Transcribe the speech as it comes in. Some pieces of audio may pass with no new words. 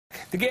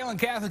The Gehlen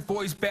Catholic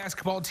boys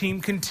basketball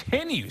team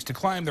continues to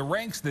climb the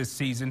ranks this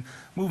season,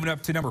 moving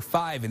up to number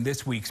 5 in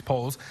this week's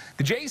polls.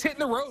 The Jays hitting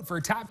the road for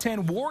a top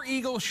 10 War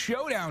Eagle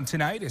showdown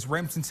tonight as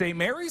Remsen St.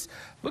 Mary's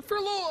look for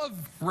a little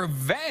of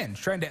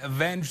revenge, trying to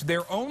avenge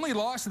their only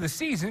loss of the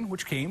season,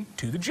 which came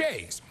to the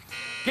Jays.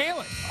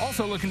 Gehlen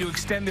also looking to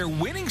extend their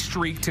winning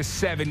streak to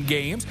 7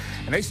 games,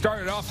 and they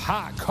started off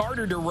hot.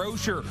 Carter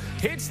DeRocher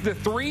hits the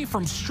 3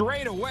 from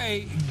straight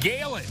away.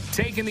 Gehlen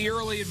taking the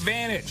early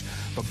advantage,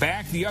 but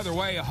back the other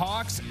way,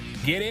 Hawks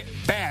get it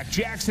back.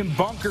 Jackson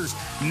Bunkers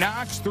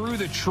knocks through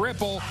the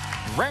triple.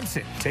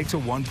 Remsen takes a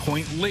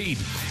 1-point lead.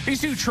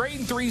 These two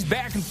trading threes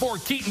back and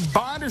forth. Keaton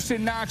Bonderson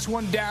knocks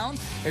one down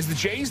as the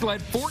Jays led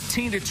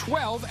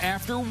 14-12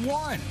 after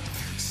 1.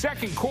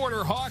 Second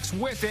quarter, Hawks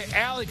with it.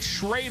 Alex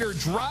Schrader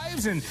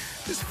drives and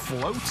just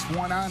floats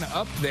one on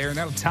up there, and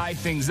that'll tie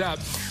things up.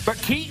 But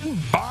Keaton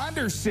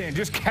Bonderson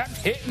just kept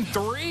hitting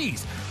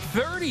threes.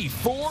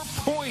 34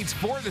 points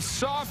for the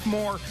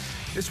sophomore.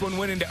 This one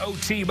went into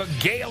OT, but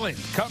Gehlen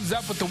comes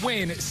up with the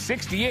win,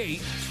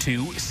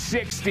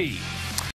 68-60.